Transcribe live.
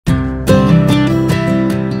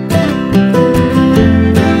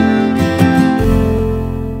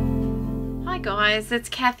guys, it's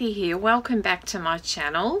Kathy here. Welcome back to my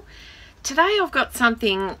channel. Today I've got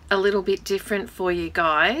something a little bit different for you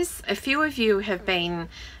guys. A few of you have been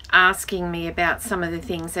asking me about some of the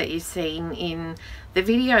things that you've seen in the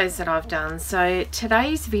videos that I've done. So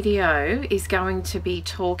today's video is going to be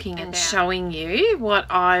talking and showing you what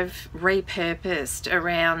I've repurposed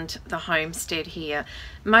around the homestead here.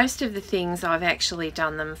 Most of the things I've actually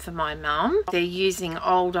done them for my mum. They're using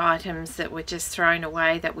old items that were just thrown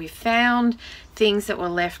away that we found, things that were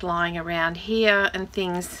left lying around here, and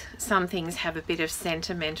some things have a bit of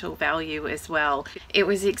sentimental value as well. It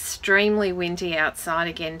was extremely windy outside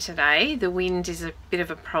again today. The wind is a bit of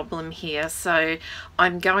a problem here, so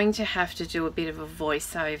I'm going to have to do a bit of a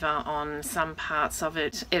voiceover on some parts of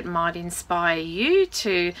it. It might inspire you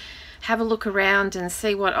to have a look around and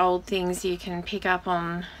see what old things you can pick up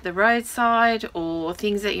on the roadside, or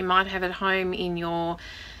things that you might have at home in your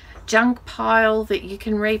junk pile that you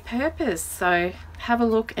can repurpose. So have a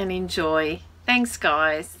look and enjoy. Thanks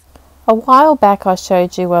guys. A while back I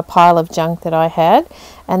showed you a pile of junk that I had,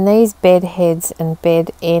 and these bed heads and bed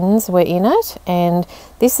ends were in it, and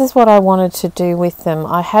this is what I wanted to do with them.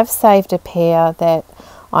 I have saved a pair that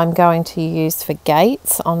I'm going to use for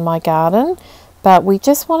gates on my garden, but we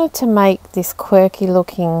just wanted to make this quirky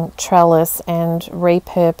looking trellis and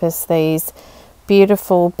repurpose these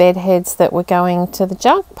beautiful bed heads that were going to the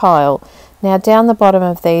junk pile. Now down the bottom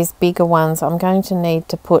of these bigger ones I'm going to need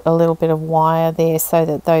to put a little bit of wire there so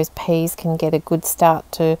that those peas can get a good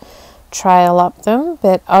start to trail up them,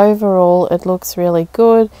 but overall it looks really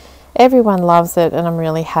good. Everyone loves it and I'm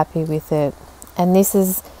really happy with it. And this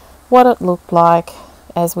is what it looked like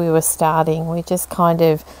as we were starting. We just kind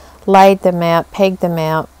of laid them out, pegged them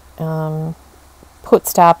out, put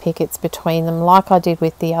star pickets between them like I did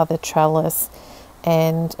with the other trellis,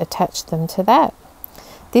 and attached them to that.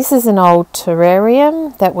 This is an old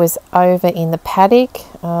terrarium that was over in the paddock.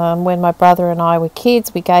 When my brother and I were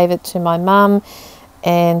kids, we gave it to my mum,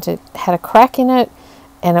 and it had a crack in it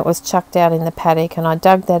and it was chucked out in the paddock, and I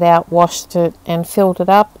dug that out, washed it and filled it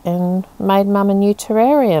up and made mum a new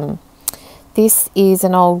terrarium. This is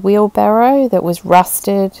an old wheelbarrow that was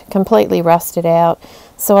rusted, completely rusted out,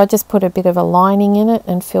 so I just put a bit of a lining in it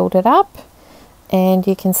and filled it up. And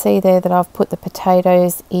you can see there that I've put the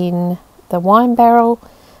potatoes in the wine barrel.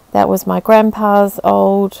 That was my grandpa's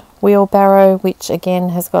old wheelbarrow, which again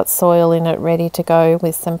has got soil in it ready to go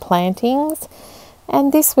with some plantings.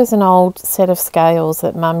 And this was an old set of scales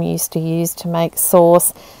that mum used to use to make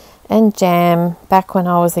sauce and jam back when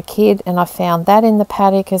I was a kid, and I found that in the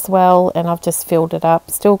paddock as well, and I've just filled it up.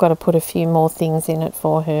 Still got to put a few more things in it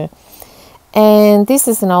for her. And this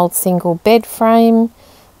is an old single bed frame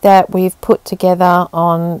that we've put together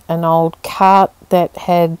on an old cart that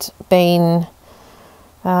had been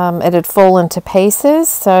it had fallen to pieces,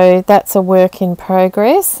 so that's a work in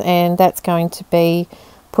progress, and that's going to be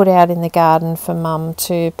put out in the garden for mum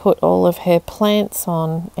to put all of her plants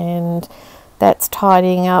on. And that's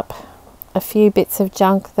tidying up a few bits of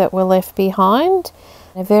junk that were left behind.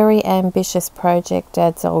 A very ambitious project,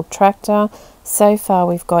 Dad's old tractor. So far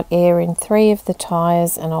we've got air in 3 of the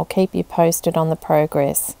tyres, and I'll keep you posted on the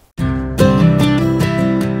progress.